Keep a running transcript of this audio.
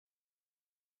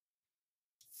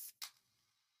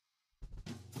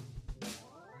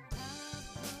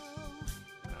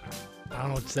don't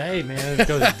know what to say, man. It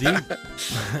goes deep.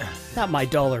 Not my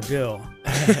dollar bill.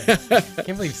 I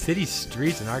can't believe city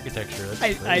streets and architecture.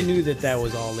 I knew that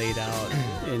was all laid out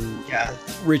in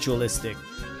ritualistic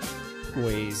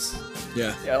ways.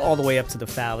 Yeah. All the way up to the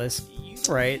phallus,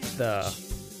 right? Yes.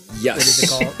 What is it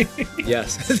called?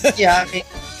 Yes. Yeah, I mean,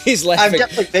 he's laughing. I'm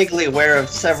definitely vaguely aware of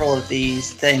several of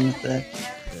these things.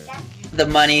 The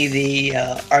money, the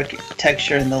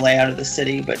architecture, and the layout of the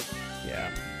city, but yeah,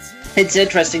 it's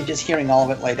interesting just hearing all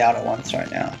of it laid out at once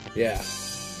right now. Yeah.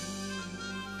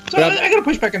 So I gotta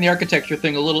push back on the architecture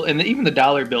thing a little, and even the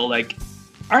dollar bill. Like,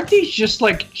 aren't these just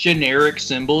like generic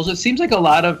symbols? It seems like a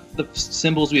lot of the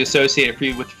symbols we associate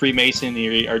with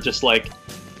Freemasonry are just like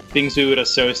things we would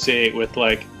associate with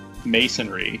like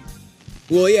masonry.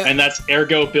 Well, yeah, and that's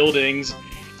ergo buildings.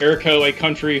 Ergo, a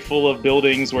country full of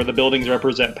buildings where the buildings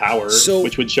represent power,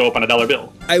 which would show up on a dollar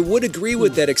bill. I would agree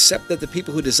with that, except that the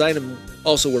people who designed them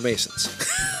also were Masons.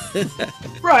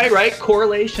 Right.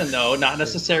 Correlation, though, not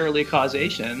necessarily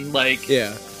causation. Like,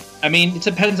 yeah. I mean, it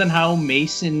depends on how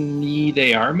Mason-y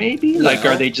they are, maybe? Like,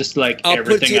 are they just like,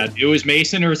 everything I do is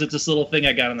Mason, or is it this little thing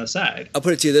I got on the side? I'll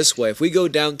put it to you this way. If we go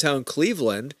downtown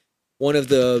Cleveland, one of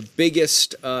the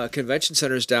biggest convention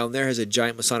centers down there has a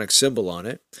giant Masonic symbol on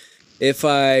it. If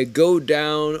I go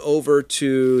down over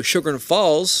to Sugar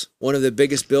Falls, one of the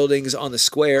biggest buildings on the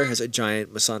square has a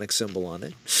giant Masonic symbol on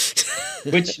it.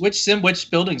 Which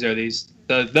buildings are these?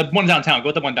 The one downtown. Go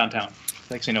with the one downtown.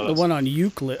 I actually know the one on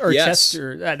Euclid or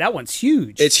Chester. That one's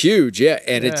huge. It's huge, yeah.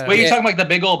 And it's. Wait, you're talking like the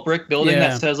big old brick building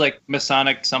that says like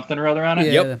Masonic something or other on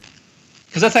it? Yeah. Yep.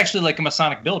 Because that's actually like a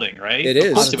Masonic building, right? It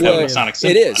is. It would have a Masonic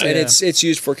symbol. It is, and it's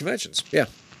used for conventions. Yeah.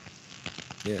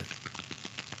 Yeah.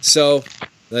 So.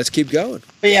 Let's keep going.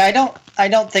 But yeah, I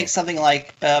don't think something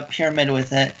like a pyramid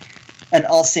with an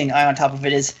all-seeing eye on top of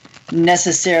it is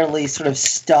necessarily sort of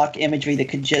stock imagery that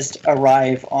could just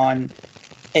arrive on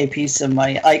a piece of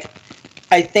money. Like,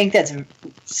 I think that's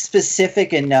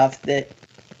specific enough that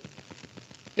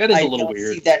is a little weird.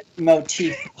 I don't see that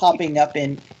motif popping up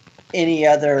in any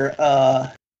other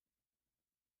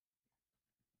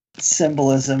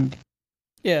symbolism.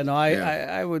 Yeah, no,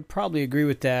 I would probably agree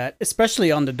with that,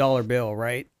 especially on the dollar bill,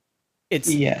 right? It's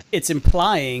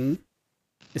implying,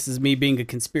 this is me being a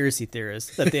conspiracy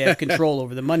theorist, that they have control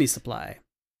over the money supply.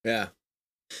 Yeah.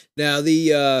 Now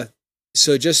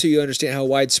so just so you understand how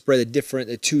widespread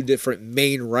the two different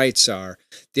main rites are,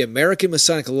 the American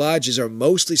Masonic lodges are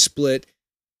mostly split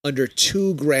under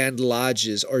two grand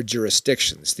lodges or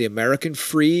jurisdictions: the American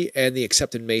Free and the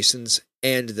Accepted Masons,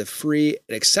 and the Free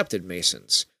and Accepted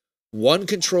Masons. One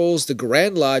controls the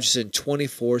Grand Lodges in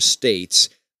 24 states.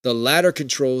 The latter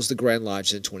controls the Grand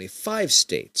Lodges in 25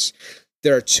 states.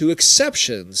 There are two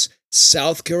exceptions: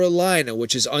 South Carolina,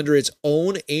 which is under its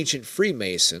own ancient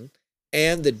Freemason,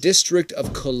 and the District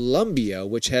of Columbia,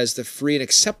 which has the Free and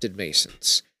Accepted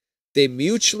Masons. They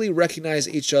mutually recognize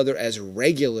each other as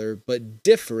regular but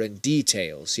differ in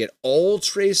details, yet all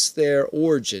trace their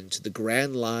origin to the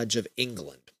Grand Lodge of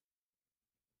England.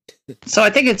 So I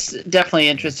think it's definitely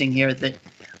interesting here that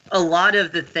a lot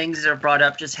of the things that are brought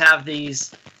up just have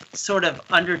these sort of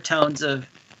undertones of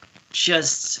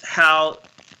just how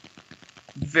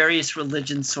various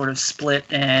religions sort of split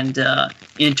and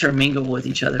intermingle with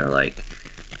each other. Like,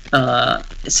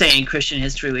 say in Christian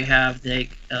history we have the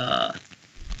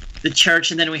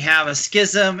church, and then we have a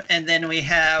schism, and then we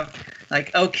have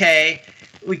like, okay,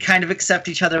 we kind of accept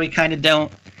each other, we kind of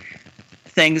don't,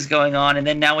 things going on, and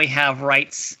then now we have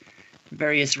rights.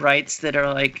 Various rights that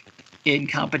are like in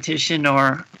competition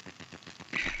or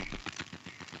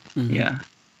yeah.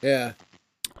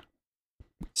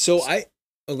 So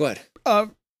go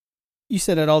ahead. You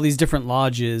said that all these different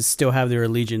lodges still have their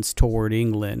allegiance toward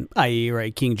England, i.e.,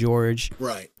 right, King George,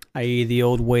 right, i.e., the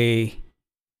old way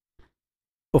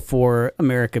before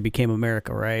America became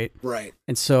America, right? Right.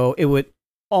 And so it would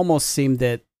almost seem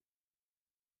that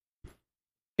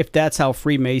if that's how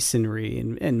Freemasonry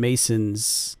and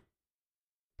Masons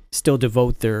still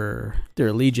devote their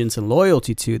allegiance and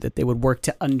loyalty to, that they would work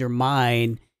to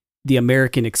undermine the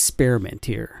American experiment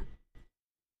here.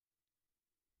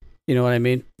 You know what I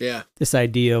mean? Yeah. This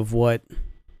idea of what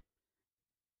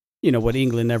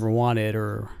England never wanted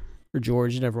or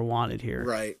George never wanted here.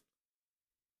 Right.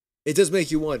 It does make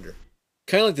you wonder.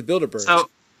 Kind of like the Bilderbergs.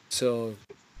 So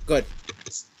go ahead.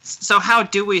 So how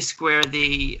do we square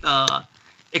the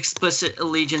explicit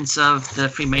allegiance of the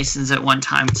Freemasons at one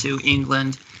time to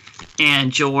England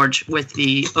and George with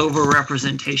the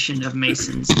overrepresentation of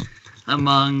Masons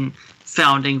among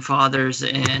founding fathers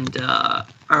and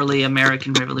early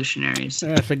American revolutionaries?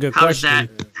 That's a good question.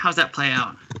 How's that play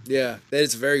out? Yeah, that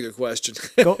is a very good question.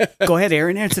 Go ahead,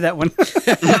 Aaron, answer that one.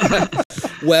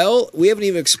 Well, we haven't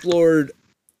even explored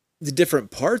the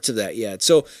different parts of that yet.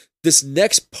 So this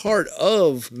next part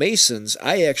of Masons,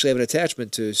 I actually have an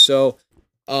attachment to. So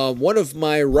one of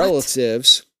my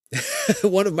relatives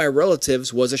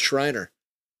was a Shriner.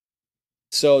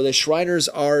 So the Shriners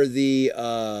are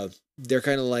they're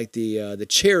kind of like the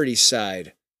charity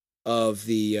side of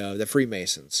the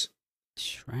Freemasons.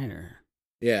 Shriner.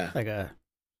 Yeah. Like a.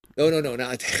 No, not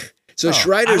like that. So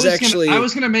Shriners actually. I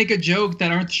was gonna make a joke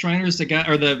that aren't the Shriners the guy,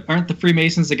 or aren't the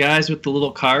Freemasons the guys with the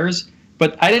little cars?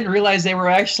 But I didn't realize they were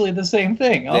actually the same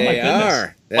thing. Oh my goodness!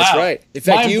 Are. That's right. In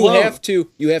fact, you have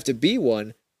to be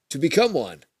one to become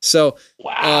one. So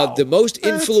the most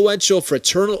influential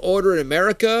fraternal order in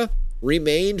America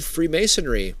remained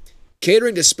Freemasonry.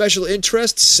 Catering to special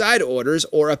interests, side orders,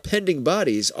 or appending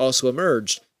bodies also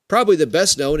emerged. Probably the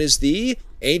best known is the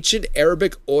ancient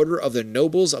Arabic Order of the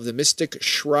Nobles of the Mystic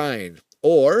Shrine,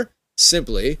 or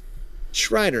simply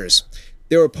Shriners.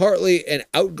 They were partly an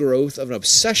outgrowth of an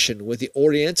obsession with the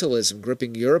Orientalism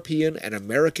gripping European and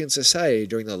American society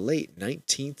during the late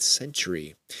 19th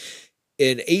century.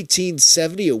 In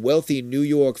 1870, a wealthy New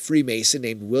York Freemason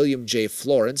named William J.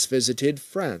 Florence visited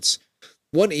France.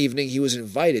 One evening, he was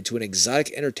invited to an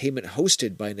exotic entertainment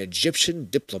hosted by an Egyptian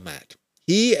diplomat.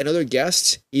 He and other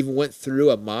guests even went through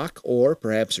a mock, or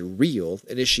perhaps real,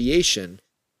 initiation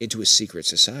into a secret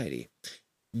society.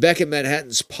 Back at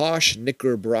Manhattan's posh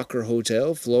Knickerbocker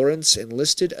Hotel, Florence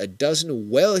enlisted a dozen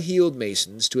well-heeled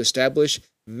Masons to establish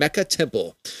Mecca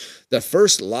Temple, the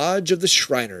first lodge of the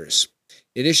Shriners.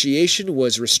 Initiation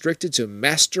was restricted to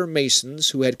Master Masons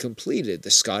who had completed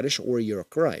the Scottish or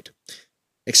York Rite.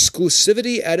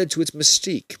 Exclusivity added to its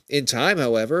mystique. In time,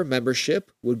 however,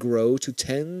 membership would grow to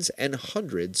tens and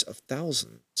hundreds of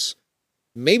thousands.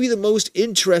 Maybe the most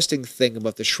interesting thing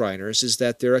about the Shriners is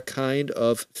that they're a kind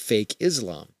of fake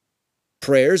Islam.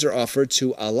 Prayers are offered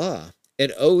to Allah,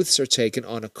 and oaths are taken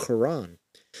on a Quran.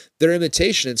 Their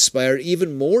imitation inspired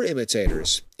even more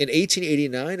imitators. In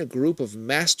 1889, a group of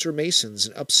Master Masons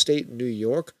in upstate New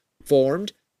York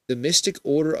formed the Mystic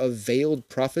Order of Veiled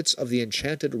Prophets of the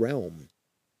Enchanted Realm.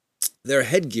 Their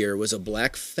headgear was a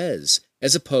black fez,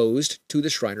 as opposed to the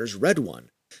Shriners' red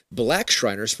one. Black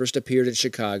Shriners first appeared in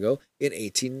Chicago in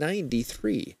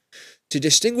 1893. To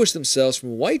distinguish themselves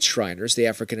from white Shriners, the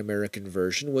African-American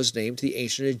version was named the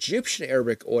ancient Egyptian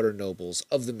Arabic Order Nobles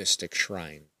of the Mystic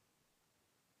Shrine.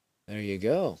 There you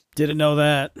go. Didn't know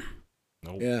that.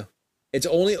 Nope. Yeah. It's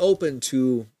only open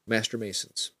to Master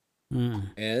Masons.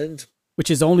 And which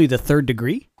is only the 3rd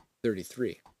degree?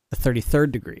 33. The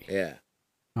 33rd degree. Yeah.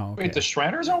 Oh, okay. Wait, the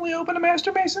Shriners only open to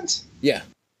Master Masons? Yeah.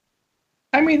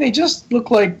 I mean, they just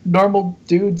look like normal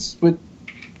dudes with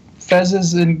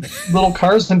fezzes and little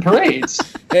cars and parades.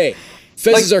 Hey,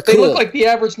 fezzes are cool. They look like the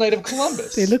average Knight of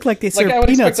Columbus. They look like they serve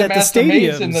peanuts at the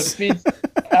stadiums.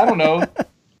 I don't know.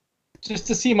 Just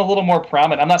to seem a little more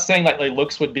prominent. I'm not saying like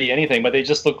looks would be anything, but they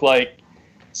just look like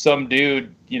some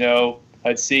dude,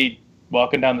 I'd see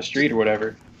walking down the street or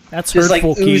whatever. That's just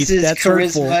hurtful, Keith. That's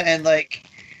charisma hurtful. And like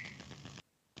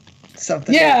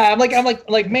something. Yeah, I'm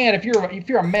like, man, if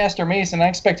you're a Master Mason, I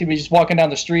expect you to be just walking down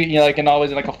the street, and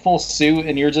always in like a full suit,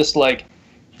 and you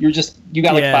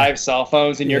got like 5 cell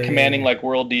phones, and you're commanding like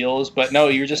world deals. But no,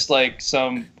 you're just like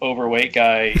some overweight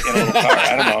guy in a little car.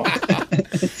 I don't know.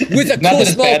 With a cool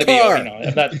small car. I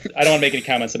don't want to make any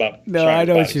comments about. No, I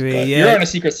know what you mean. Yeah. You're in a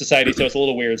secret society, so it's a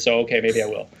little weird. So okay, maybe I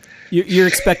will. You're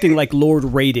expecting like Lord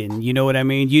Raiden. You know what I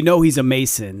mean? He's a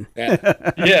Mason.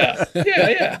 Yeah.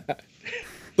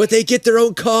 But they get their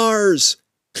own cars.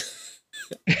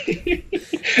 Maybe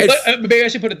I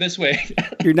should put it this way.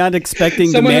 You're not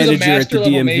expecting the manager at the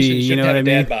DMV. You know what I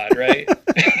mean? Dad bod, right?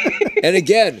 And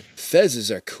again, fezzes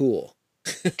are cool.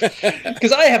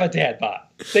 Because I have a dad bod.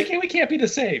 We can't be the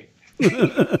same.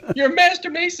 You're a Master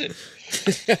Mason.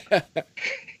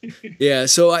 Yeah,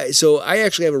 so I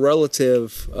actually have a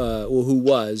relative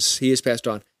he has passed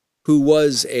on, who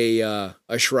was a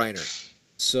Shriner.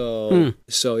 So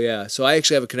I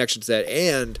actually have a connection to that,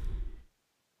 and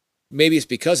maybe it's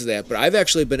because of that, but I've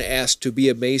actually been asked to be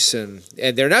a Mason,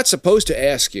 and they're not supposed to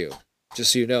ask you,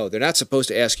 just so you know. They're not supposed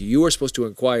to ask you. You are supposed to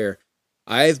inquire.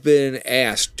 I've been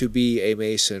asked to be a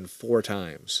Mason 4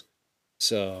 times.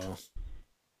 So,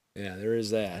 yeah, there is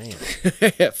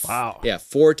that. Wow. Yeah,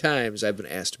 4 times I've been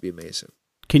asked to be a Mason.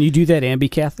 Can you do that and be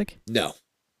Catholic? No.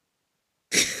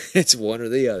 It's one or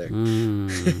the other.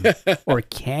 Or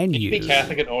can you? Be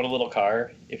Catholic and own a little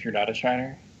car if you're not a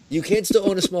Shriner? You can still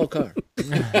own a small car.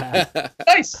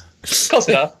 Nice. Close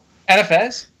enough. And a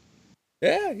fez?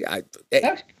 Yeah.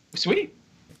 Hey. Sweet.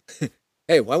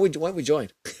 Hey, why would we join?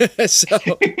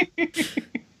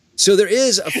 So there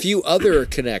is a few other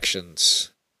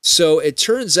connections. So it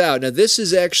turns out, now this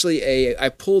is actually I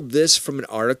pulled this from an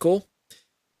article.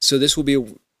 So this will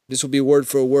be word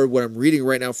for word what I'm reading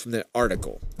right now from the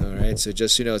article. All right. So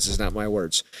just so you know, this is not my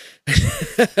words.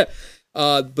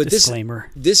 But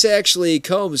disclaimer. This actually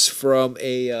comes from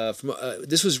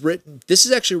this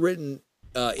is actually written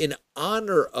in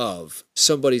honor of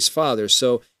somebody's father.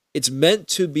 So it's meant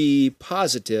to be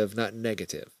positive, not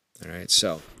negative. All right.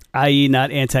 So, i.e., not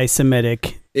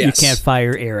anti-Semitic. Yes. You can't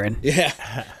fire Aaron. Yeah.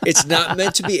 It's not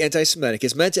meant to be anti-Semitic.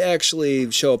 It's meant to actually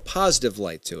show a positive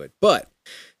light to it. But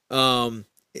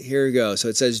here we go. So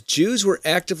it says Jews were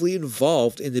actively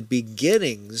involved in the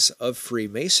beginnings of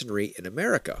Freemasonry in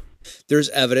America. There's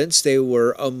evidence they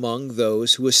were among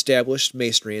those who established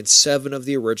Masonry in 7 of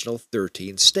the original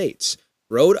 13 states: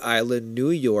 Rhode Island,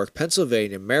 New York,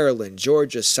 Pennsylvania, Maryland,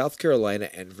 Georgia, South Carolina,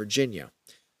 and Virginia.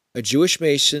 A Jewish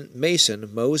Mason,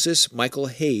 Moses Michael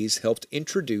Hayes, helped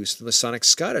introduce the Masonic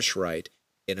Scottish Rite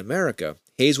in America.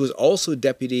 Hayes was also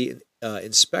Deputy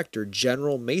Inspector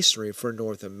General Masonry for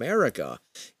North America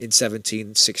in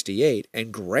 1768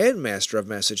 and Grand Master of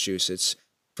Massachusetts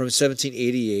from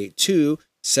 1788 to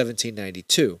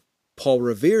 1792. Paul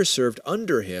Revere served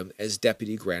under him as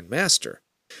Deputy Grand Master.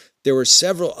 There were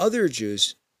several other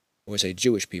Jewish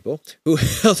people, who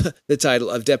held the title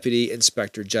of Deputy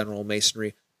Inspector General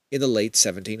Masonry in the late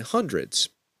 1700s.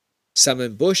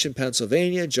 Simon Bush in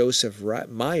Pennsylvania, Joseph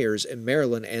Myers in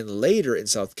Maryland, and later in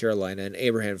South Carolina, and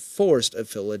Abraham Forrest of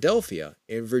Philadelphia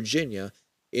in Virginia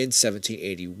in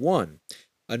 1781.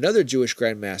 Another Jewish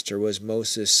Grand Master was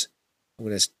Moses, I'm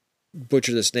going to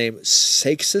butcher this name,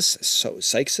 Sykes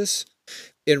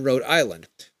in Rhode Island.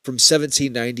 From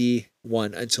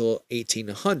 1791 until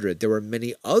 1800, there were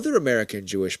many other American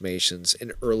Jewish Masons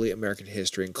in early American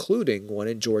history, including one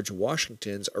in George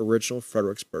Washington's original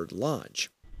Fredericksburg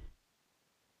Lodge.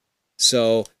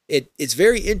 So it's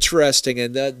very interesting,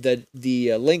 and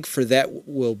the link for that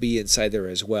will be inside there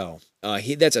as well.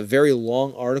 That's a very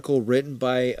long article written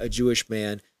by a Jewish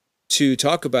man to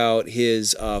talk about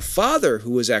his father,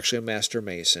 who was actually a Master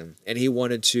Mason, and he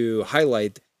wanted to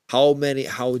highlight how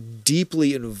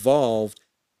deeply involved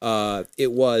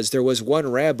it was. There was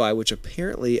one rabbi, which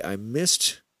apparently I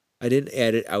missed. I didn't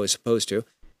add it. I was supposed to.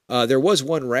 There was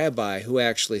one rabbi who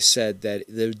actually said that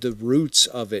the roots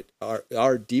of it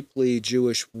are deeply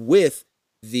Jewish with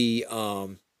the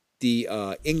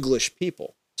English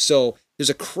people. So there's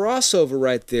a crossover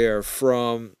right there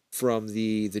from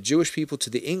the Jewish people to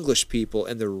the English people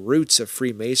and the roots of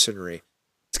Freemasonry.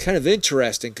 It's kind of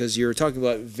interesting because you're talking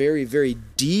about very, very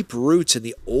deep roots in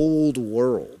the old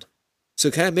world. So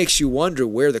it kind of makes you wonder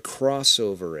where the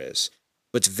crossover is.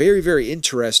 But it's very, very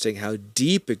interesting how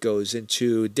deep it goes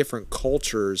into different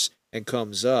cultures and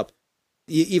comes up.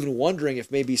 Even wondering if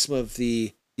maybe some of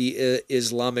the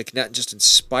Islamic not just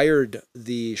inspired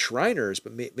the Shriners,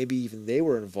 but maybe even they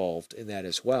were involved in that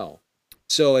as well.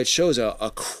 So it shows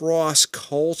a cross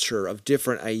culture of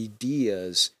different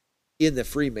ideas in the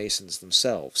Freemasons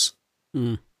themselves.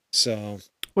 Mm. So,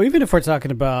 well, even if we're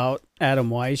talking about Adam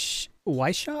Weishaupt?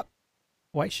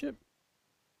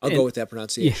 I'll go with that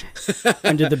pronunciation. Yeah.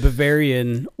 Under the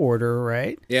Bavarian order,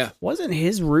 right? Yeah. Wasn't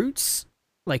his roots,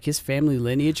 like his family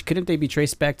lineage, couldn't they be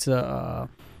traced back to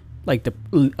like the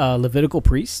Levitical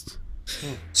priests?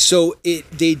 So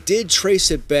they did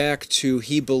trace it back to,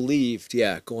 he believed,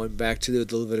 going back to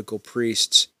the Levitical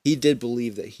priests. He did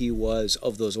believe that he was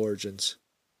of those origins.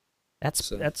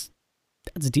 That's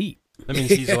deep. That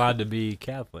means he's allowed to be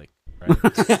Catholic, right?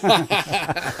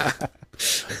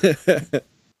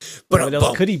 But what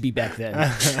else could he be back then?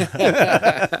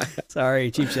 Sorry,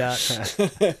 cheap shot.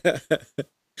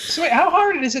 So wait, how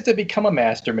hard is it to become a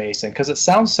Master Mason? Because it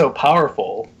sounds so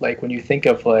powerful. Like when you think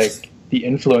of like the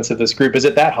influence of this group, is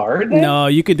it that hard? Then? No,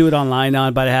 you could do it online now in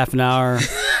about a half an hour.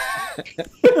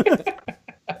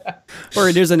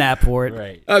 Or there's an app for it.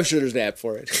 Right. I'm sure there's an app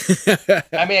for it.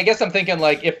 I mean, I guess I'm thinking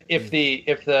like if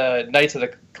the Knights of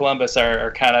the Columbus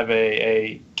are kind of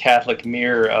a Catholic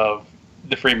mirror of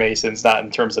the Freemasons, not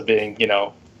in terms of being,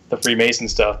 the Freemason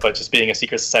stuff, but just being a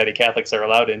secret society Catholics are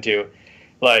allowed into.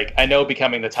 Like, I know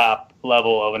becoming the top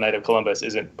level of a Knight of Columbus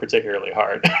isn't particularly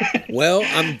hard. Well,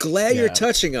 I'm glad you're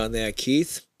touching on that,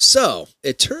 Keith. So,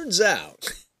 it turns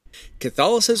out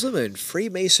Catholicism and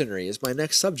Freemasonry is my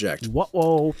next subject.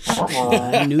 Whoa.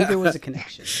 I knew there was a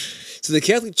connection. So the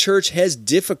Catholic Church has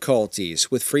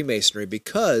difficulties with Freemasonry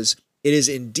because it is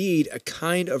indeed a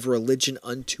kind of religion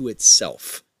unto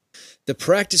itself. The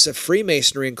practice of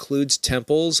Freemasonry includes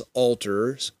temples,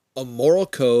 altars, a moral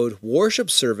code, worship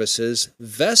services,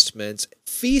 vestments,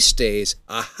 feast days,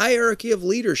 a hierarchy of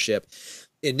leadership,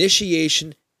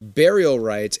 initiation, burial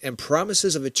rites, and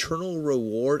promises of eternal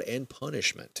reward and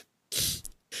punishment.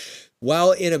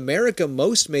 While in America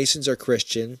most Masons are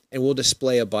Christian and will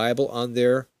display a Bible on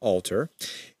their altar,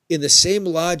 in the same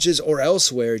lodges or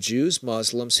elsewhere, Jews,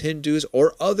 Muslims, Hindus,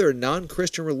 or other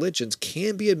non-Christian religions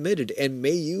can be admitted and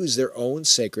may use their own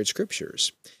sacred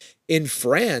scriptures. In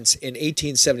France, in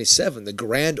 1877, the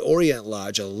Grand Orient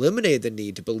Lodge eliminated the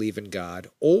need to believe in God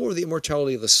or the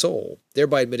immortality of the soul,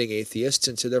 thereby admitting atheists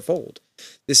into their fold.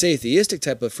 This atheistic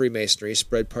type of Freemasonry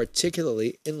spread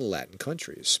particularly in Latin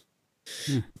countries.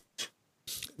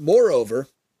 Moreover,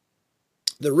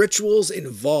 the rituals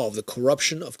involve the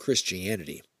corruption of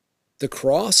Christianity. The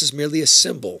cross is merely a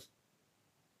symbol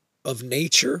of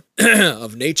nature,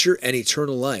 and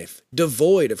eternal life,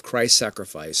 devoid of Christ's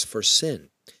sacrifice for sin.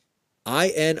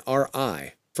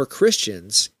 INRI, for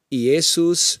Christians,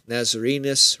 Iesus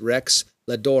Nazarenus Rex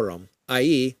Ladorum,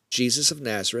 i.e., Jesus of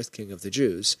Nazareth, King of the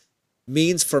Jews,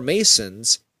 means for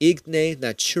Masons, Igne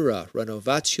Natura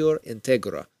Renovatur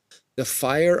Integra, the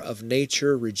fire of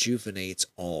nature rejuvenates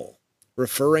all,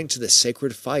 referring to the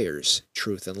sacred fires,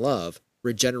 truth and love,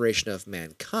 regeneration of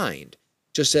mankind,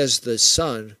 just as the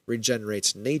sun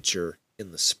regenerates nature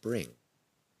in the spring.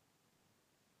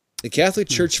 The Catholic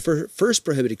Church first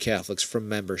prohibited Catholics from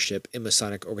membership in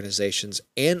Masonic organizations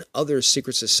and other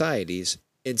secret societies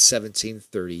in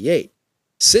 1738.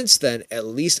 Since then, at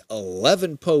least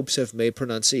 11 popes have made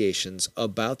pronunciations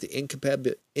about the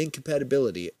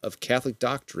incompatibility of Catholic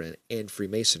doctrine and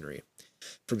Freemasonry.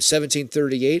 From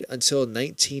 1738 until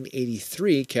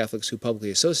 1983, Catholics who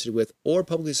publicly associated with or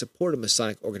publicly supported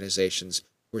Masonic organizations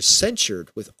were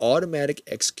censured with automatic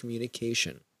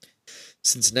excommunication.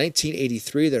 Since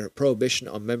 1983, the prohibition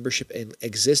on membership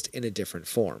exists in a different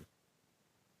form.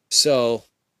 So,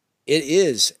 it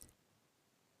is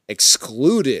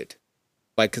excluded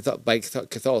by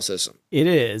Catholicism. It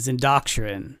is in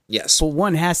doctrine. Yes. But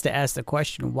one has to ask the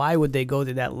question, why would they go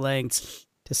to that length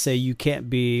to say you can't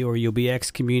be or you'll be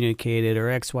excommunicated or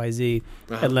XYZ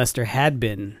unless there had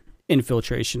been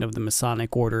infiltration of the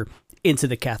Masonic order into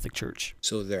the Catholic Church?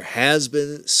 So there has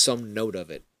been some note of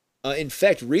it. In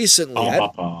fact, recently,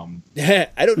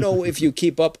 I don't know if you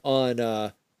keep up on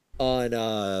I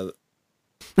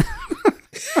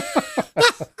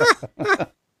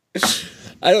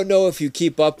don't know if you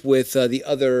keep up with the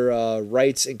other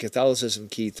rites in Catholicism,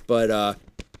 Keith, but are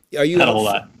you not a whole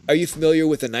lot. Are you familiar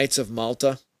with the Knights of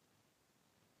Malta?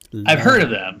 I've heard of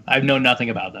them. I know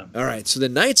nothing about them. All right, so the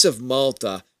Knights of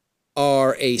Malta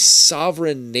are a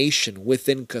sovereign nation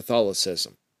within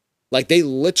Catholicism. Like, they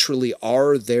literally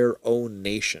are their own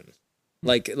nation.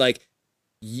 Like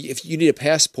if you need a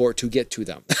passport to get to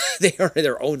them, they are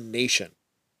their own nation.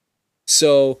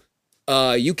 So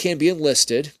you can be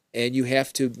enlisted, and you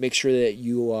have to make sure that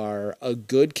you are a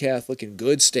good Catholic in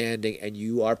good standing, and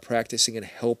you are practicing and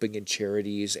helping in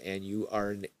charities, and you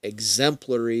are an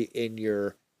exemplary in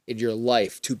your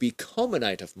life to become a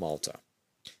Knight of Malta.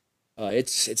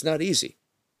 It's not easy.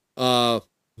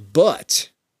 But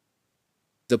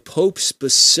the Pope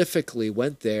specifically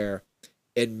went there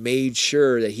and made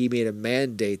sure that he made a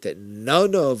mandate that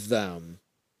none of them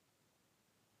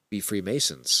be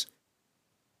Freemasons,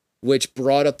 which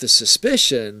brought up the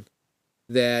suspicion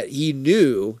that he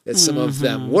knew that some of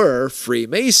them were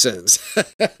Freemasons.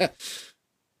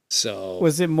 So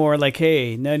was it more like,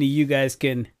 hey, none of you guys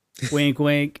can wink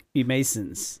wink be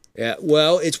Masons? Yeah,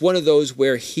 well, it's one of those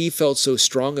where he felt so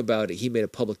strong about it, he made a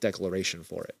public declaration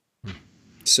for it.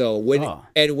 So when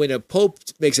a pope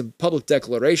makes a public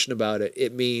declaration about it,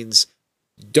 it means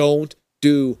don't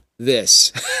do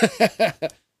this.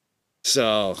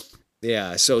 So,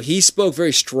 yeah, so he spoke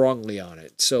very strongly on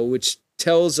it. So, which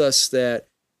tells us that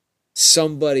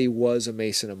somebody was a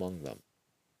Mason among them.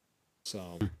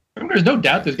 So, there's no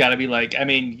doubt there's got to be, like, I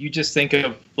mean, you just think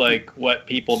of, like, what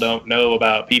people don't know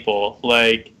about people.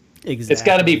 Like, It's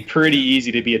got to be pretty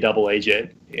easy to be a double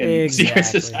agent in secret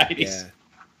societies. Yeah.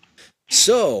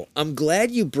 So, I'm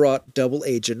glad you brought double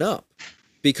agent up,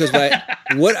 because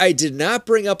what I did not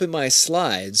bring up in my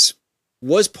slides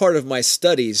was part of my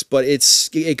studies, but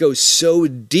it goes so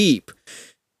deep.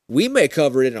 We may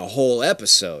cover it in a whole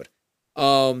episode.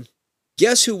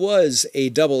 Guess who was a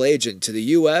double agent to the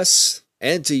U.S.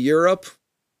 and to Europe,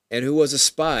 and who was a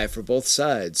spy for both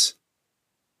sides?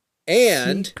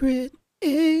 And secret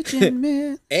agent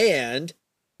man. And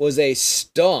was a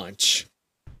staunch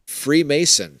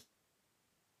Freemason.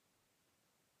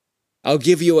 I'll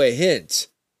give you a hint.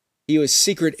 He was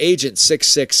Secret Agent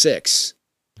 666.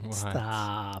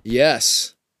 Stop.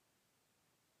 Yes.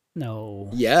 No.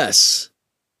 Yes.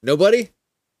 Nobody?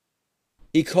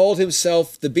 He called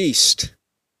himself the Beast.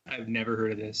 I've never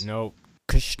heard of this. Nope.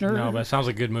 Kushner? No, but it sounds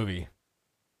like a good movie.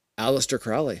 Aleister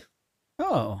Crowley.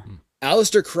 Oh.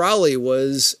 Aleister Crowley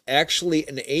was actually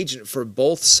an agent for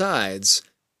both sides.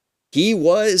 He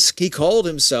called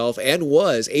himself and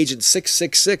was Agent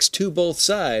 666 to both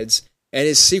sides, and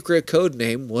his secret code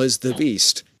name was the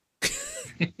Beast.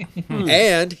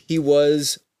 And he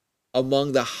was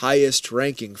among the highest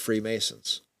ranking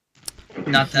Freemasons.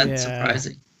 Not that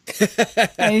surprising.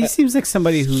 And he seems like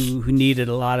somebody who needed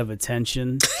a lot of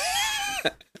attention.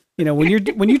 You know, when you're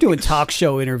doing talk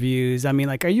show interviews, I mean,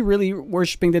 like, are you really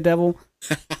worshiping the devil?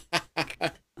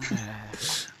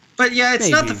 But yeah, it's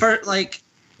not the first, like,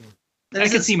 I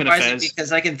can see him in a fez.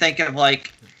 Because I can think of,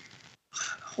 like,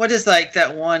 what is, like,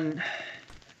 that one,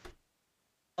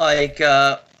 like,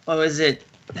 what was it?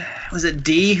 Was it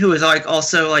D, who was, like,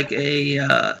 also, like,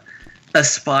 a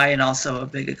spy and also a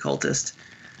big occultist?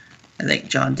 I think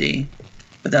John D.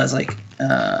 But that was, like,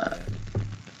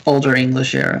 older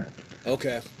English era.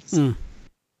 Okay.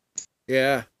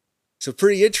 Yeah. So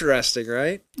pretty interesting,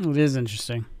 right? It is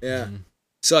interesting. Yeah.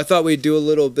 So I thought we'd do a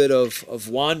little bit of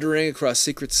wandering across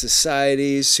secret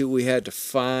societies, see what we had to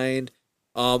find.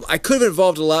 I could have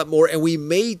involved a lot more, and we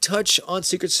may touch on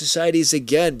secret societies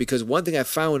again, because one thing I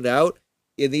found out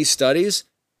in these studies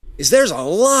is there's a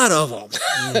lot of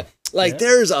them.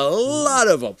 There's a lot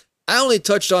of them. I only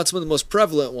touched on some of the most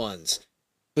prevalent ones.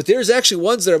 But there's actually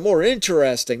ones that are more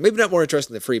interesting. Maybe not more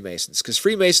interesting than Freemasons, because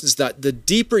Freemasons, the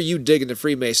deeper you dig into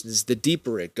Freemasons, the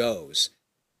deeper it goes.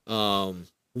 In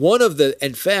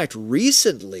fact,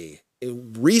 recently,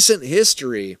 in recent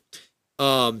history,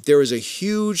 there was a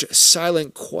huge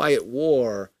silent, quiet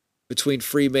war between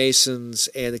Freemasons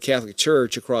and the Catholic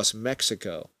Church across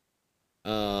Mexico.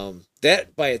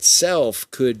 That by itself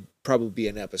could probably be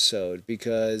an episode,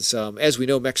 because as we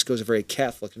know, Mexico is a very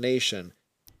Catholic nation.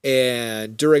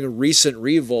 And during recent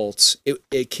revolts,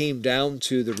 it came down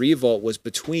to the revolt was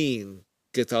between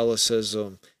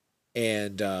Catholicism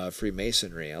and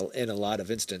Freemasonry in a lot of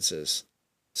instances.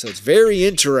 So it's very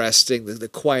interesting, the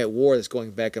quiet war that's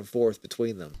going back and forth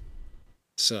between them.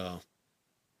 So,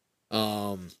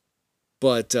 so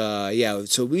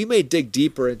we may dig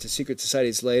deeper into secret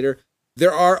societies later.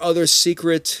 There are other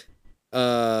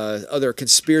other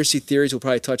conspiracy theories we'll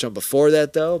probably touch on before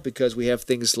that, though, because we have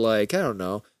things like, I don't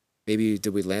know, maybe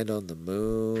did we land on the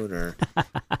moon, or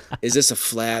is this a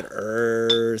flat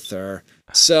Earth, or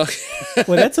so?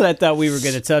 Well, that's what I thought we were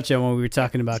going to touch on when we were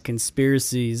talking about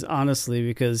conspiracies, honestly,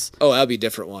 because that'll be a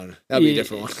different one.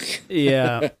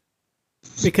 Yeah,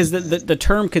 because the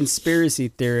term conspiracy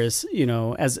theorist, you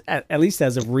know, at least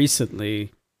as of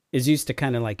recently, is used to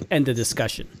kind of like end the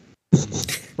discussion.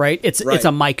 Right? It's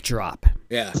a mic drop.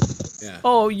 Yeah.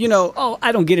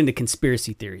 I don't get into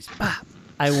conspiracy theories.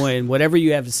 I win. Whatever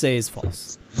you have to say is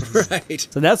false. Right.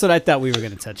 So that's what I thought we were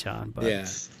going to touch on. But. Yeah.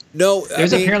 No,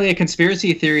 there's apparently a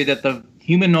conspiracy theory that the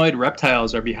humanoid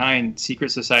reptiles are behind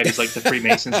secret societies like the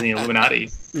Freemasons and the Illuminati.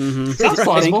 Mm-hmm. Sounds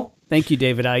plausible. Thank you,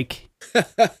 David Icke.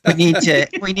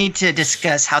 We need to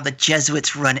discuss how the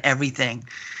Jesuits run everything.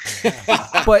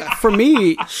 But for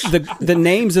me, the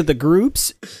names of the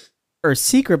groups are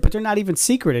secret, but they're not even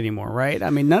secret anymore, right?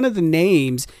 I mean, none of the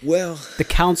names. Well, the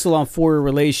Council on Foreign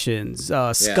Relations,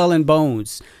 Skull and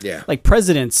Bones. Yeah. Like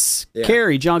presidents,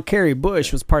 John Kerry,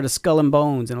 Bush was part of Skull and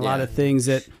Bones, and a lot of things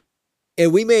that.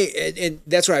 And we may, and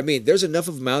that's what I mean. There's enough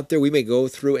of them out there. We may go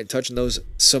through and touch on those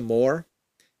some more,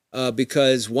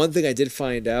 because one thing I did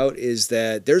find out is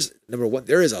that there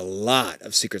is a lot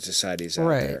of secret societies out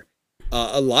there.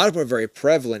 A lot of them are very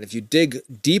prevalent. If you dig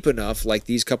deep enough, like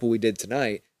these couple we did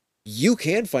tonight, you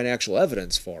can find actual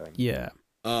evidence for them. Yeah.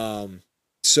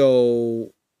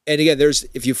 So, and again,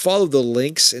 if you follow the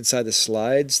links inside the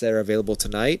slides that are available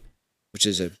tonight, which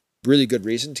is a really good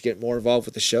reason to get more involved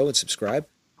with the show and subscribe,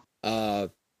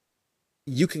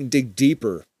 you can dig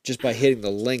deeper just by hitting the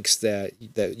links that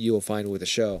you will find with the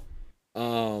show.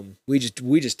 We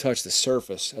just touched the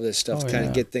surface of this stuff to kind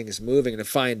of get things moving and to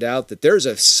find out that there's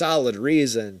a solid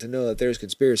reason to know that there's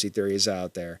conspiracy theories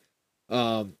out there.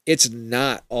 It's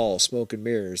not all smoke and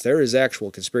mirrors. There is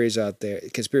actual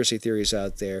conspiracy theories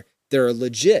out there that are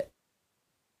legit.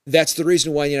 That's the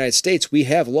reason why in the United States we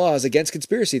have laws against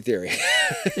conspiracy theory.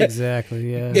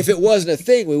 Exactly, yeah. If it wasn't a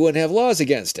thing, we wouldn't have laws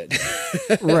against it.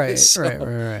 Right.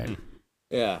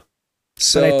 Yeah.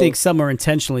 So, but I think some are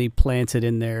intentionally planted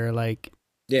in there, like,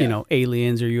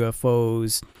 aliens or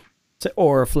UFOs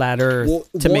or a flat Earth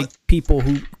to make people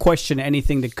who question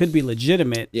anything that could be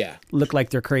legitimate look like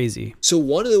they're crazy. So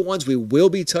one of the ones we will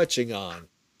be touching on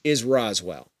is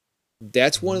Roswell.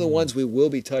 That's one of the ones we will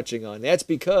be touching on. That's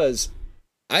because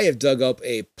I have dug up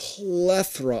a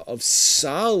plethora of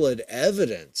solid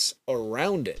evidence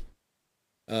around it.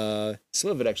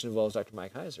 Some of it actually involves Dr.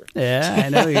 Mike Heiser. Yeah, I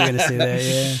know you're going to say that,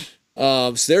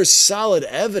 yeah. So there's solid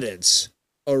evidence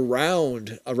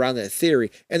around that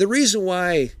theory. And the reason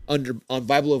why on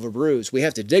Bible Over Brews we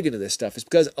have to dig into this stuff is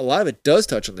because a lot of it does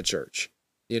touch on the church.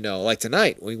 Like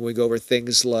tonight, when we go over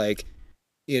things like,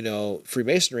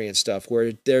 Freemasonry and stuff,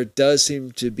 where there does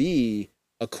seem to be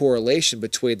a correlation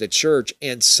between the church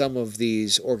and some of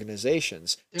these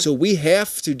organizations. Yep. So we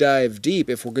have to dive deep.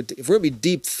 If we're going to be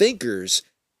deep thinkers,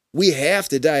 we have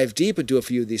to dive deep into a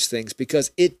few of these things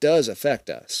because it does affect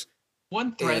us.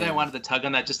 One thread I wanted to tug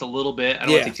on that just a little bit. I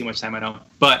don't want to take too much time, I know.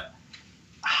 But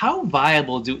how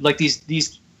viable do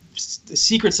these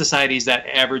secret societies that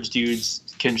average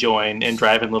dudes can join and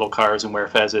drive in little cars and wear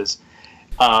fezzes?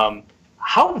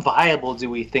 How viable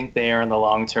do we think they are in the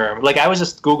long term? Like, I was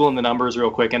just Googling the numbers real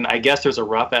quick, and I guess there's a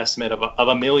rough estimate of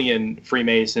a million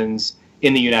Freemasons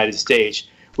in the United States,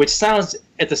 which sounds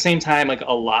at the same time like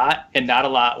a lot and not a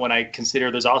lot when I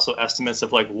consider there's also estimates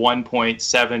of like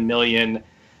 1.7 million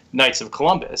Knights of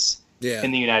Columbus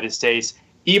in the United States,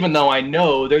 even though I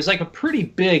know there's like a pretty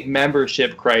big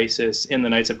membership crisis in the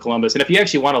Knights of Columbus. And if you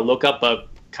actually want to look up a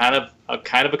kind of a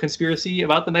conspiracy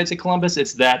about the Knights of Columbus,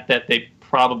 it's that they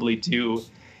probably do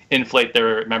inflate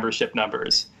their membership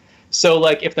numbers. So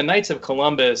like if the Knights of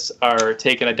Columbus are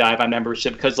taking a dive on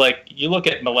membership, because like you look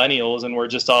at millennials and we're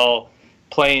just all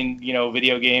playing,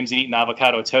 video games and eating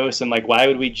avocado toast, and like why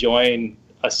would we join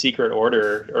a secret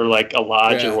order or like a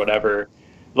lodge or whatever?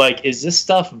 Like, is this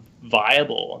stuff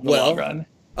viable in the long run?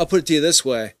 I'll put it to you this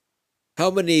way.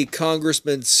 How many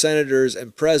congressmen, senators,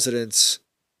 and presidents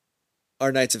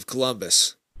are Knights of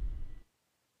Columbus?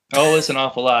 Oh, it's an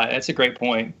awful lot. That's a great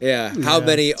point. Yeah. How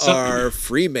many are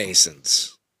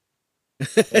Freemasons?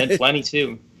 And plenty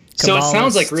too. So it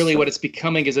sounds like really what it's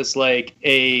becoming is it's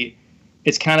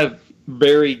kind of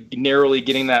very narrowly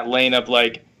getting that lane of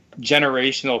like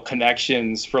generational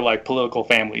connections for like political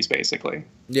families, basically.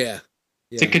 Yeah.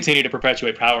 To continue to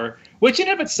perpetuate power, which in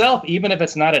of itself, even if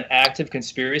it's not an active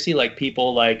conspiracy, like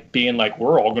people like being like,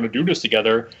 we're all going to do this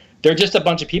together. They're just a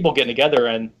bunch of people getting together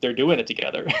and they're doing it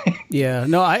together. Yeah,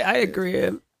 no, I agree.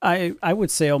 I would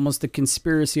say almost the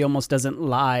conspiracy almost doesn't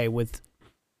lie with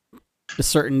the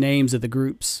certain names of the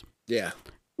groups. Yeah.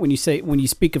 When you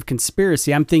speak of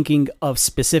conspiracy, I'm thinking of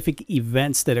specific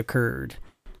events that occurred,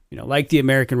 like the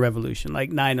American Revolution, like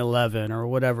 9/11 or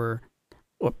whatever.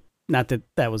 Well, not that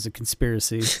that was a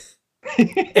conspiracy.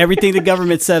 Everything the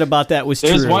government said about that was true.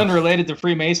 There's one related to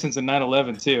Freemasons in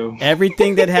 9/11 too.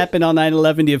 Everything that happened on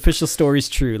 9/11, the official story is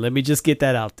true. Let me just get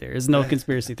that out there. There's no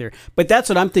conspiracy theory. But that's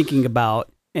what I'm thinking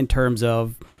about in terms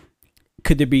of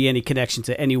could there be any connection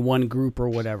to any one group or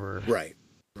whatever. Right.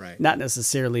 Not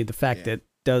necessarily the fact that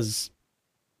does,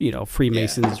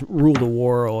 Freemasons rule the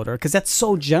world, or because that's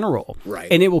so general. Right.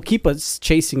 And it will keep us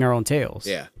chasing our own tails.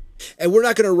 Yeah. And we're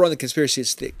not going to run the conspiracy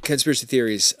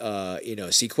theories,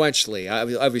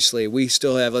 sequentially. Obviously, we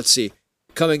still have, let's see,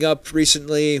 coming up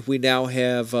recently, we now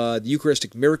have the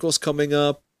Eucharistic miracles coming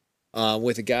up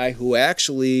with a guy who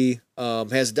actually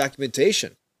has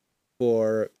documentation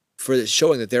for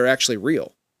showing that they're actually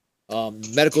real.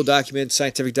 Medical documents,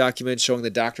 scientific documents showing the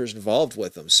doctors involved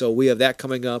with them. So we have that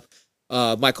coming up.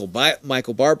 Michael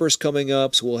Barber's coming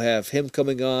up, so we'll have him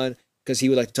coming on, because he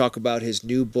would like to talk about his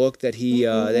new book that he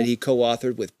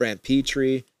co-authored with Brant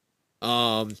Petrie. We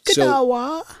have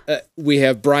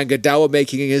Brian Godawa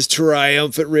making his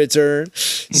triumphant return.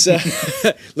 So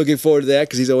looking forward to that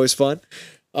because he's always fun.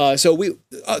 So we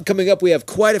coming up, we have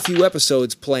quite a few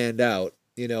episodes planned out,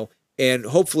 and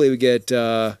hopefully we get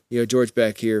George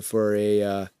back here for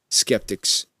a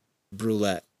skeptics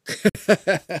roulette.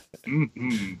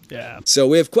 Mm-hmm. Yeah. So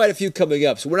we have quite a few coming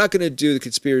up. So we're not going to do the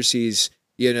conspiracies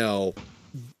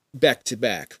back to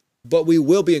back. But we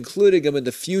will be including them in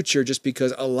the future just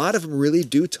because a lot of them really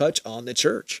do touch on the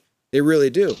church. They really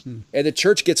do. And the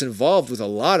church gets involved with a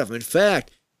lot of them. In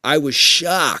fact, I was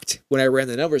shocked when I ran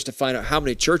the numbers to find out how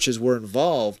many churches were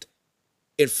involved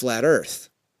in Flat Earth.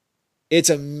 It's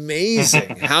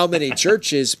amazing how many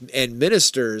churches and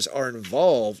ministers are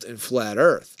involved in Flat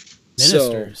Earth.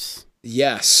 Ministers. So,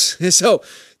 yes. So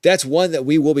that's one that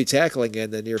we will be tackling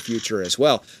in the near future as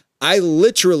well. I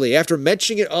literally, after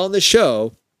mentioning it on the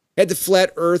show, had the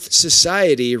Flat Earth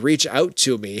Society reach out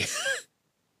to me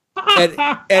and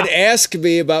ask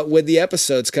me about when the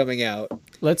episode's coming out.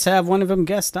 Let's have one of them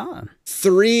guest on.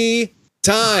 3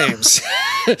 times.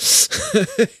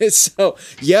 So,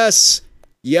 yes,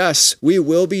 we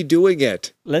will be doing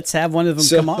it. Let's have one of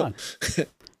them come on.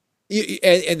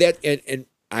 And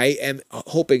I am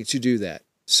hoping to do that.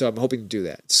 So I'm hoping to do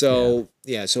that. So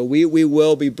so we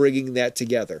will be bringing that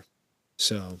together.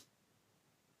 So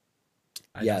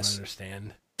I don't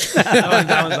understand.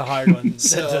 that one's a hard one.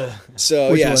 So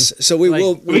yes, so we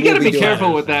will. We got to be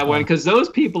careful with that one because those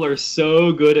people are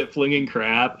so good at flinging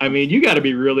crap. I mean, you got to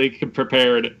be really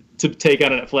prepared to take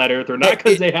on a flat earther, not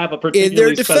because they have a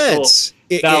particularly special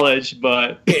knowledge,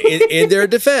 but in their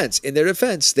defense,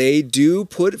 they do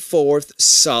put forth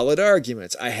solid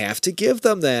arguments. I have to give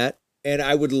them that, and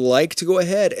I would like to go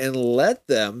ahead and let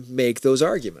them make those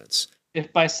arguments.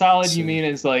 If by solid you mean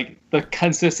is like the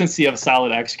consistency of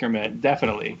solid excrement,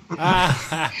 definitely.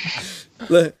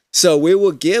 So we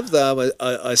will give them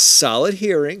a solid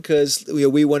hearing because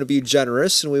we want to be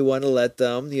generous and we want to let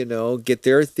them, get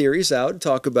their theories out and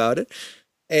talk about it.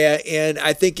 And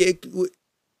I think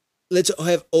let's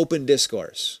have open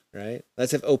discourse, right?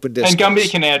 Let's have open discourse. And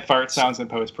Gumby can add fart sounds in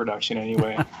post-production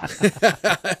anyway.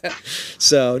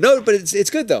 So, no, but it's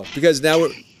good though because now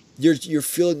you're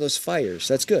feeling those fires.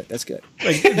 That's good.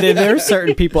 Like there are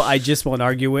certain people I just won't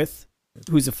argue with.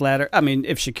 Who's a flat earth? I mean,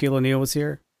 if Shaquille O'Neal was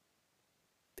here,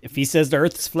 if he says the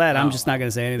Earth is flat, I'm just not going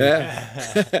to say anything.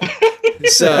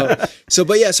 Yeah.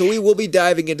 So we will be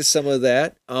diving into some of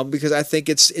that because I think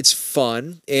it's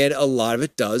fun and a lot of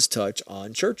it does touch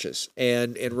on churches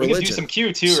and religion. We can do some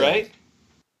Q too, right?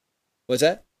 What's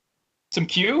that? Some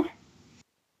Q?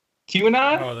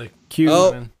 QAnon? Oh, the Q.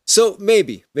 Oh, so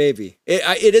maybe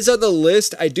it is on the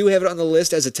list. I do have it on the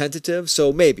list as a tentative,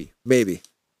 so maybe.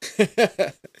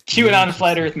 QAnon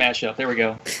flat Earth mashup. There we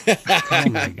go. Oh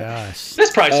my gosh.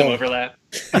 There's probably some overlap.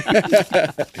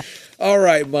 All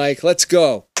right, Mike, let's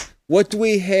go. What do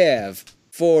we have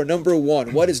for number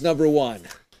one? What is number one?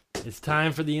 It's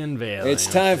time for the unveiling. It's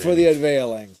time for the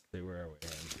unveiling. Let's see where are we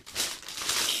at?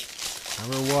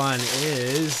 Number one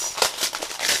is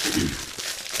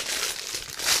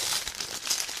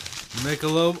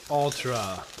Michelob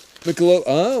Ultra.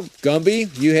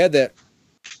 Gumby, you had that.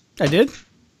 I did?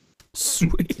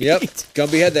 Sweet. Yep,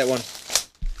 Gumby had that one.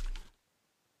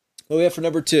 What do we have for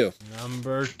number two?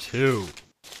 Number two.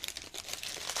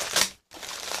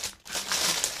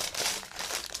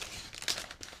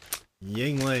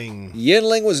 Yuengling.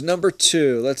 Yuengling was number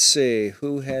two. Let's see.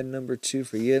 Who had number two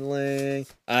for Yuengling?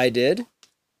 I did.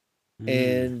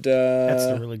 And that's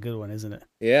a really good one, isn't it?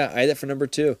 Yeah, I had that for number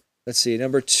two. Let's see.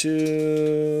 Number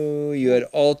two, you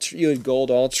had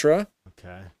Gold Ultra.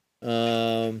 Okay.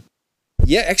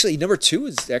 Yeah, actually, number two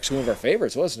was actually one of our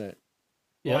favorites, wasn't it?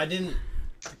 Yeah. Well, I didn't.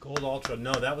 Gold Ultra.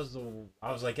 No, that was the.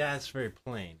 I was like, it's very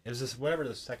plain. It was just whatever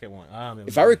the second one.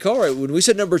 If I recall right, when we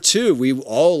said number two, we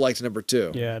all liked number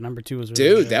two. Yeah, number two was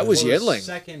really good. That was Yuengling. The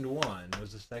second one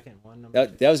was the second one.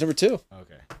 That was number two.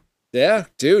 Okay. Yeah,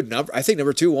 dude. I think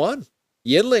number two won.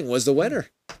 Yuengling was the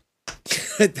winner.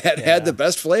 That had the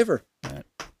best flavor.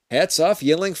 Hats off,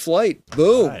 Yuengling Flight.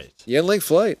 Boom. Right. Yuengling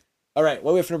Flight. All right,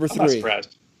 what do we have for number three? I'm not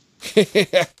surprised.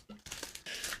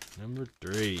 Number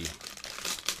three.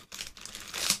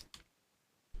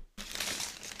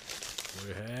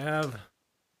 We have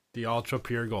the Ultra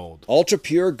Pure Gold. Ultra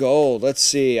Pure Gold. Let's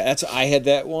see. I had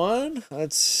that one.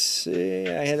 Let's see.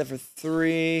 I had that for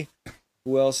three.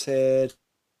 Who else had?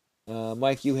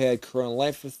 Mike, you had Corona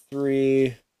Light for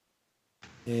three.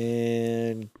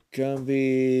 And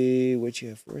Gumby, which you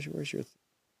have? Where's your?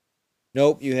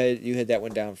 Nope, you had that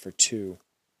one down for two.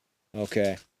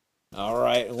 Okay. All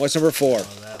right. And what's number four?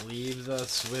 So that leaves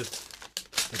us with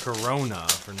the Corona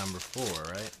for number four,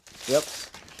 right?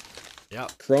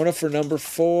 Yep. Corona for number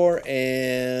four,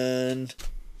 and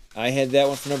I had that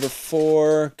one for number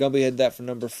four. Gumby had that for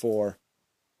number four.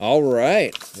 All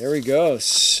right. There we go.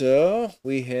 So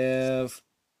we have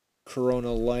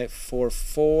Corona Light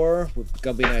 4-4.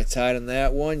 Gumby and I tied on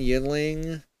that one.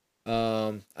 Yuengling.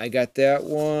 I got that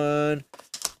one.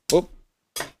 Whoop.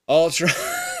 Ultra.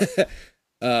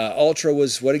 Ultra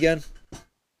was what again?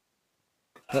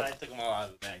 I took them all out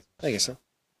of the bag. I guess so.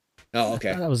 Oh,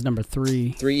 okay. That was number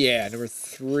three. Number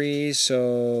three.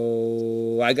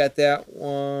 So I got that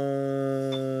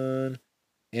one.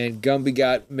 And Gumby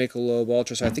got Michelob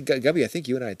Ultra. So I think, Gumby, I think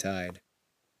you and I tied.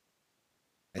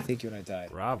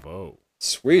 Bravo.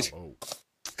 Sweet. Bravo.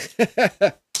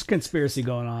 There's conspiracy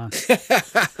going on.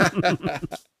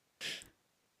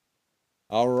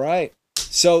 All right.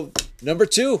 So, number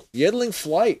two, Yuengling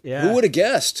Flight. Yeah. Who would have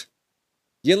guessed?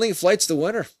 Yuengling Flight's the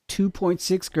winner.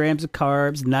 2.6 grams of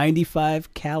carbs,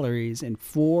 95 calories, and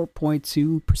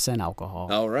 4.2% alcohol.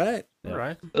 All right. All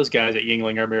right. Those guys at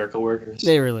Yuengling are miracle workers.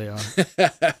 They really are.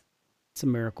 It's a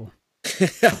miracle.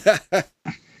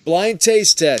 Blind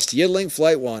taste test. Yuengling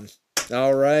Flight won.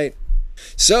 All right.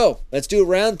 So, let's do a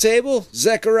round table.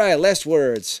 Zechariah, last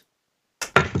words.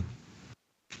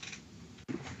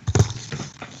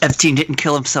 Epstein didn't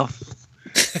kill himself.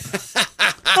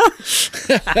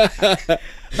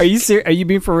 Are you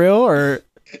being for real, or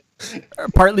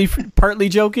partly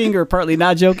joking, or partly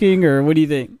not joking, or what do you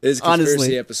think? It's a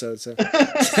conspiracy episode, so.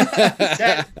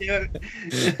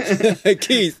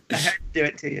 Keith, I had to do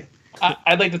it to you.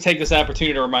 I'd like to take this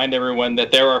opportunity to remind everyone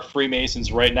that there are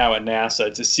Freemasons right now at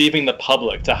NASA deceiving the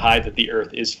public to hide that the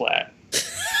Earth is flat.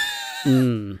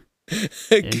 Gumby.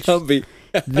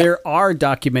 There are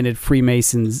documented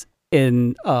Freemasons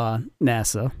in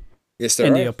NASA. Yes, there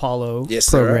in are. the Apollo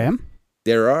program.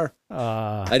 There are.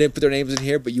 I didn't put their names in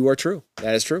here, but you are true.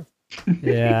 That is true.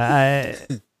 Yeah,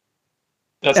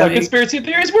 That's how conspiracy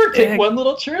theories work. Take one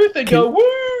little truth and go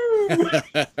woo.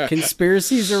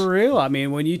 Conspiracies are real. I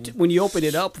mean, when you open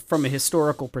it up from a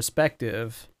historical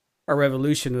perspective, our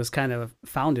revolution was kind of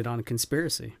founded on a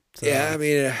conspiracy. So. Yeah, I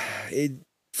mean,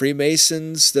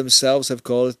 Freemasons themselves have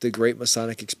called it the Great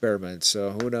Masonic Experiment.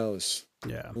 So who knows?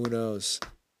 Yeah, who knows?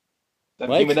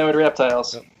 Humanoid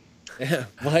reptiles. Yeah,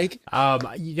 Mike.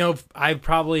 I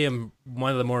probably am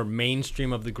one of the more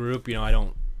mainstream of the group. I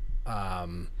don't. I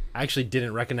actually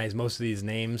didn't recognize most of these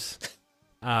names.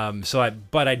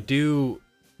 But I do.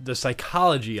 The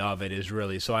psychology of it is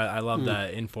really so. I love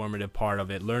the informative part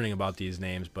of it, learning about these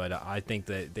names. But I think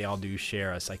that they all do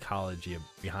share a psychology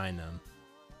behind them.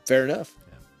 Fair enough.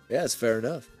 Yeah, it's fair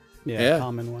enough. Yeah.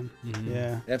 Common one. Mm-hmm.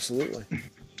 Yeah, absolutely.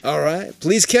 All right,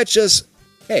 please catch us.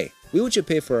 Hey, we want you to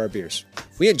pay for our beers.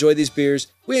 We enjoy these beers.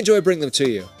 We enjoy bringing them to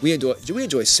you. We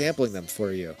enjoy sampling them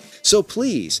for you. So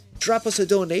please drop us a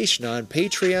donation on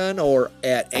Patreon or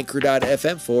at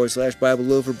anchor.fm/Bible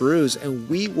Loafer Brews, and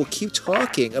we will keep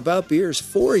talking about beers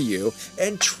for you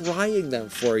and trying them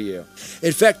for you.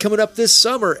 In fact, coming up this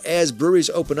summer, as breweries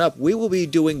open up, we will be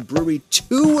doing brewery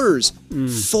tours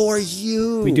for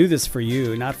you. We do this for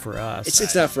you, not for us.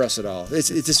 It's not for us at all.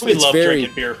 It's love very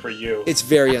drinking beer for you. It's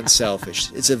very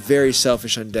unselfish. It's a very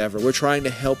selfish endeavor. We're trying to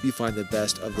help you find the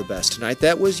best of the best. Tonight,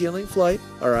 that was Yelling Flight.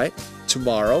 All right.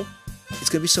 Tomorrow, it's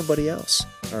going to be somebody else.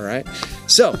 All right.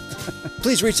 So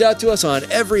please reach out to us on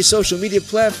every social media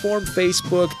platform,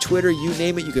 Facebook, Twitter, you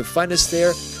name it. You can find us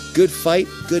there. Good fight.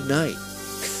 Good night.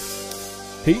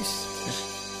 Peace.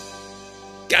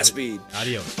 Godspeed.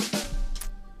 Adios.